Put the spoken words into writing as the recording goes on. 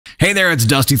Hey there, it's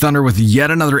Dusty Thunder with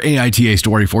yet another AITA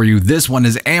story for you. This one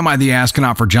is Am I the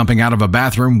Astronaut for Jumping Out of a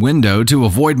Bathroom Window to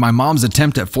Avoid My Mom's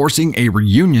Attempt at Forcing a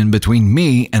Reunion Between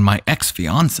Me and My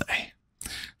Ex-Fiancé?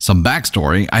 Some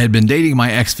backstory, I had been dating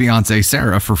my ex-fiancée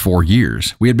Sarah for 4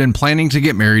 years. We had been planning to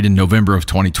get married in November of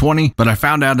 2020, but I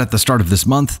found out at the start of this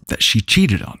month that she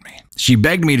cheated on me. She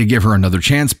begged me to give her another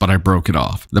chance, but I broke it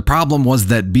off. The problem was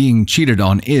that being cheated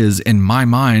on is, in my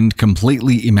mind,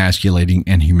 completely emasculating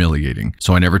and humiliating.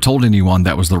 So I never told anyone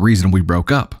that was the reason we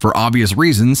broke up. For obvious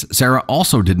reasons, Sarah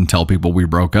also didn't tell people we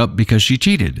broke up because she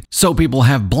cheated. So people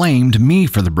have blamed me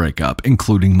for the breakup,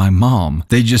 including my mom.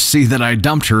 They just see that I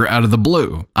dumped her out of the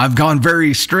blue. I've gone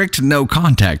very strict no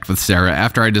contact with Sarah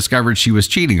after I discovered she was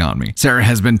cheating on me. Sarah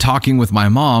has been talking with my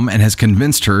mom and has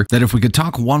convinced her that if we could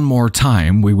talk one more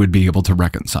time, we would be able to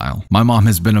reconcile. My mom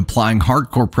has been applying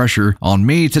hardcore pressure on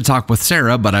me to talk with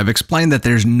Sarah, but I've explained that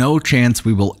there's no chance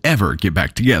we will ever get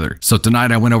back together. So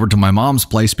tonight I went over to my mom's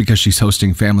place because she's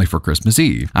hosting family for Christmas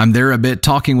Eve. I'm there a bit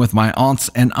talking with my aunts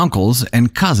and uncles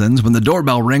and cousins when the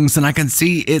doorbell rings and I can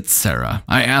see it's Sarah.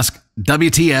 I ask,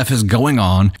 WTF is going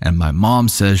on? And my mom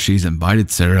says she's invited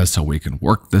Sarah so we can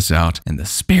work this out in the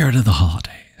spirit of the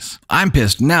holidays. I'm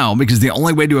pissed now because the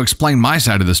only way to explain my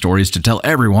side of the story is to tell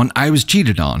everyone I was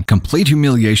cheated on. Complete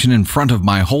humiliation in front of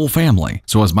my whole family.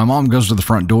 So as my mom goes to the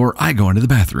front door, I go into the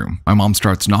bathroom. My mom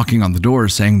starts knocking on the door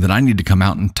saying that I need to come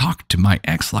out and talk to my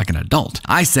ex like an adult.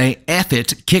 I say, F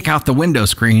it, kick out the window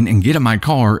screen and get in my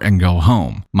car and go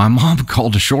home. My mom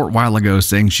called a short while ago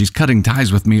saying she's cutting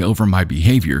ties with me over my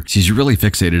behavior. She's really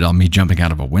fixated on me jumping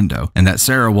out of a window and that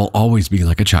Sarah will always be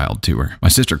like a child to her. My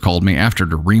sister called me after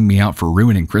to ream me out for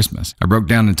ruining Christmas. I broke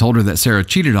down and told her that Sarah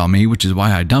cheated on me, which is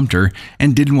why I dumped her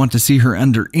and didn't want to see her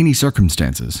under any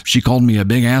circumstances. She called me a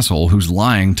big asshole who's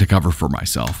lying to cover for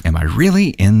myself. Am I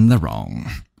really in the wrong?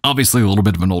 Obviously a little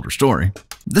bit of an older story.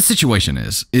 The situation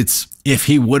is, it's if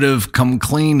he would have come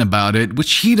clean about it,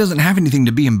 which he doesn't have anything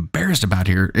to be embarrassed about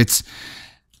here.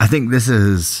 I think this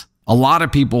is, a lot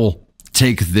of people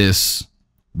take this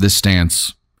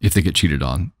stance if they get cheated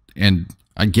on. And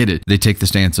I get it. They take the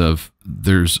stance of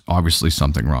there's obviously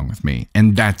something wrong with me.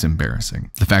 And that's embarrassing.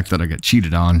 The fact that I got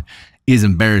cheated on is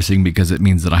embarrassing because it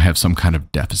means that I have some kind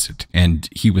of deficit. And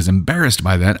he was embarrassed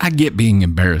by that. I get being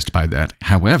embarrassed by that.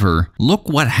 However, look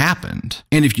what happened.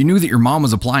 And if you knew that your mom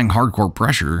was applying hardcore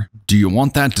pressure, do you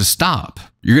want that to stop?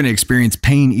 You're going to experience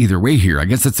pain either way here. I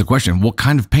guess that's the question. What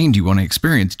kind of pain do you want to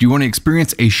experience? Do you want to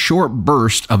experience a short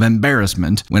burst of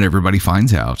embarrassment when everybody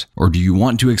finds out? Or do you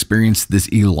want to experience this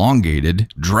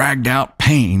elongated, dragged out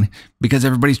pain because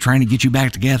everybody's trying to get you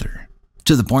back together?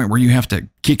 To the point where you have to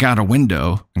kick out a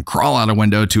window and crawl out a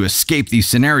window to escape these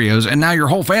scenarios, and now your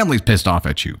whole family's pissed off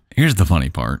at you. Here's the funny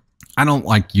part. I don't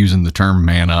like using the term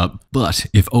man up, but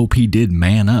if OP did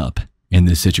man up in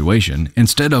this situation,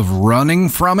 instead of running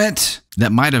from it,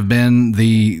 that might have been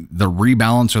the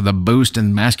rebalance or the boost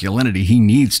in masculinity he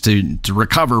needs to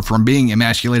recover from being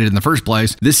emasculated in the first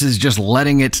place. This is just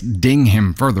letting it ding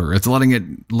him further. It's letting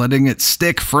it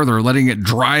stick further, letting it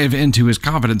drive into his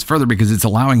confidence further because it's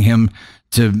allowing him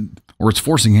to, or it's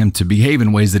forcing him to behave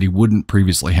in ways that he wouldn't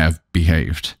previously have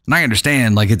behaved. And I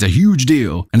understand, like, it's a huge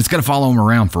deal and it's going to follow him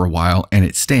around for a while and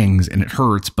it stings and it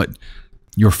hurts, but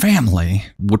your family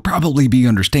would probably be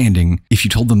understanding if you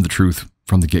told them the truth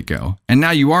from the get-go. And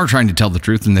now you are trying to tell the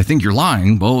truth and they think you're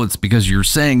lying. Well, it's because you're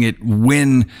saying it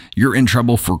when you're in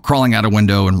trouble for crawling out a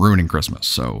window and ruining Christmas.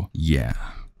 So yeah,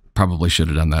 probably should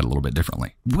have done that a little bit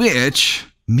differently. Which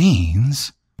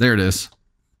means, there it is.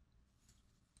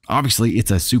 Obviously,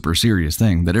 it's a super serious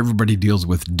thing that everybody deals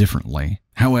with differently.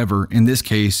 However, in this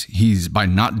case, he's, by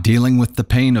not dealing with the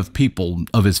pain of people,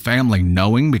 of his family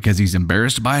knowing because he's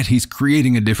embarrassed by it, he's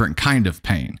creating a different kind of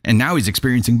pain. And now he's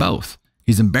experiencing both.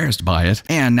 He's embarrassed by it,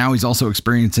 and now he's also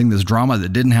experiencing this drama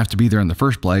that didn't have to be there in the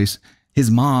first place. His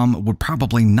mom would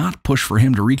probably not push for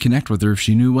him to reconnect with her if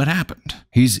she knew what happened.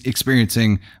 He's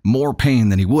experiencing more pain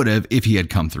than he would have if he had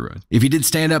come through it. If he did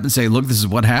stand up and say, look, this is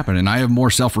what happened, and I have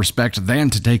more self-respect than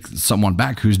to take someone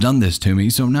back who's done this to me,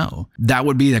 so no. That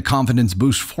would be a confidence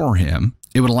boost for him.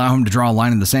 It would allow him to draw a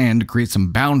line in the sand to create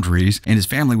some boundaries, and his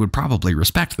family would probably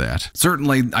respect that.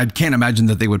 Certainly, I can't imagine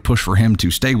that they would push for him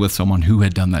to stay with someone who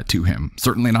had done that to him.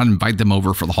 Certainly not invite them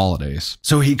over for the holidays.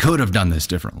 So he could have done this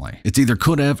differently. It's either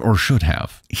could have or should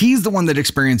have. He's the one that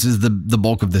experiences the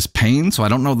bulk of this pain, so I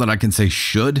don't know that I can say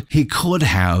should. He could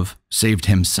have saved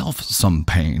himself some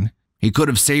pain. He could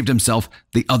have saved himself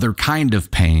the other kind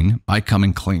of pain by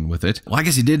coming clean with it. Well, I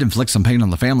guess he did inflict some pain on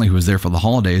the family who was there for the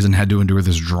holidays and had to endure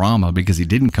this drama because he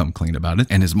didn't come clean about it,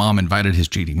 and his mom invited his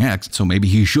cheating ex, so maybe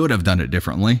he should have done it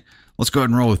differently. Let's go ahead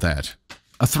and roll with that.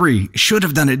 A 3, should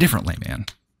have done it differently, man.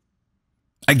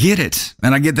 I get it,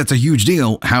 and I get that's a huge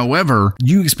deal. However,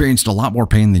 you experienced a lot more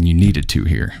pain than you needed to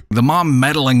here. The mom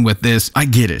meddling with this, I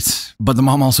get it, but the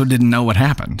mom also didn't know what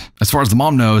happened. As far as the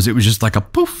mom knows, it was just like a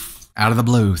poof, out of the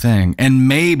blue thing. And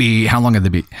maybe, how long had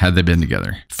they been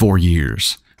together? 4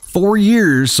 years. 4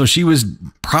 years, so she was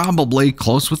probably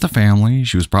close with the family.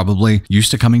 She was probably used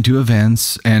to coming to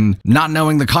events and not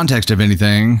knowing the context of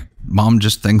anything. Mom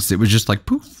just thinks it was just like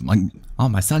poof, like, oh,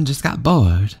 my son just got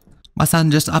bored. My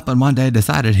son just up and one day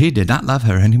decided he did not love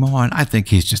her anymore, and I think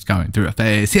he's just going through a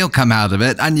phase. He'll come out of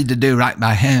it. I need to do right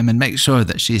by him and make sure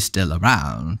that she's still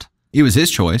around. It was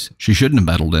his choice. She shouldn't have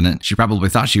meddled in it. She probably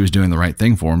thought she was doing the right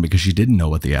thing for him because she didn't know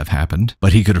what the F happened,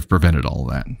 but he could have prevented all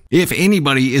of that. If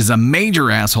anybody is a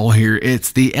major asshole here,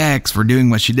 it's the ex for doing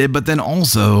what she did, but then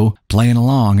also playing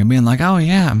along and being like, oh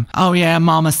yeah,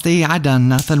 Mama Steve, I done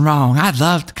nothing wrong. I'd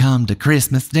love to come to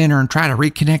Christmas dinner and try to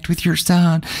reconnect with your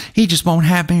son. He just won't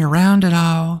have me around at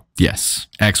all. Yes,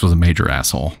 ex was a major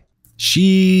asshole.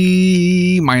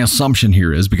 My assumption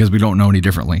here is, because we don't know any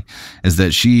differently, is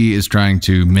that she is trying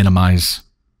to minimize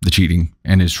the cheating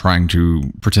and is trying to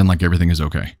pretend like everything is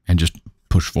okay and just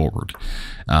push forward.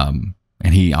 And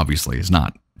he obviously is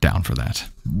not down for that.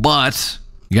 But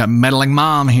you got meddling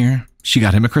mom here. She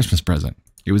got him a Christmas present.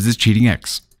 It was his cheating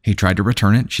ex. He tried to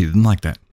return it. She didn't like that.